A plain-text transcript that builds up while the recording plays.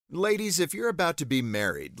Ladies, if you're about to be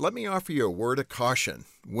married, let me offer you a word of caution.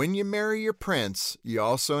 When you marry your prince, you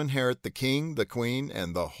also inherit the king, the queen,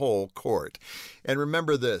 and the whole court. And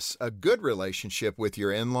remember this, a good relationship with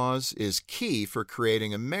your in-laws is key for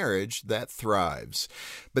creating a marriage that thrives.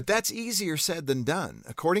 But that's easier said than done.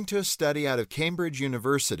 According to a study out of Cambridge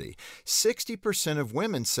University, 60% of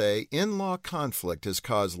women say in-law conflict has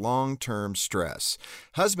caused long-term stress.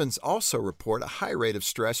 Husbands also report a high rate of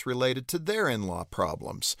stress related to their in-law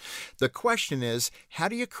problems. The question is, how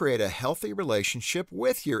do you create a healthy relationship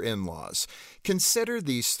with your in-laws? Consider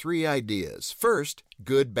these three ideas. First,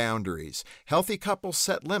 good boundaries. Healthy couples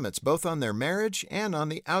set limits both on their marriage and on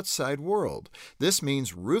the outside world. This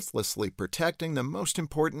means ruthlessly protecting the most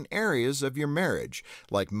important areas of your marriage,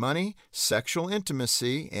 like money, sexual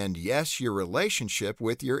intimacy, and yes, your relationship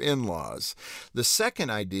with your in-laws. The second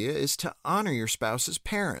idea is to honor your spouse's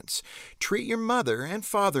parents. Treat your mother and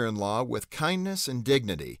father-in-law with kindness and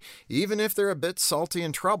dignity. Even if they're a bit salty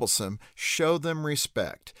and troublesome, show them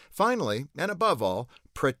respect. Finally, and above all,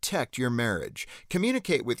 protect your marriage.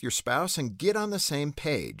 Communicate with your spouse and get on the same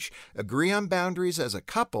page. Agree on boundaries as a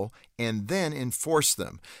couple and then enforce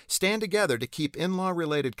them. Stand together to keep in-law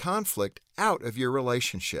related conflict out of your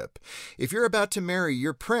relationship. If you're about to marry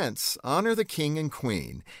your prince, honor the king and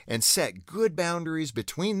queen and set good boundaries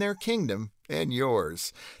between their kingdom and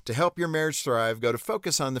yours. To help your marriage thrive, go to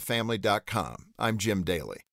FocusOnTheFamily.com. I'm Jim Daly.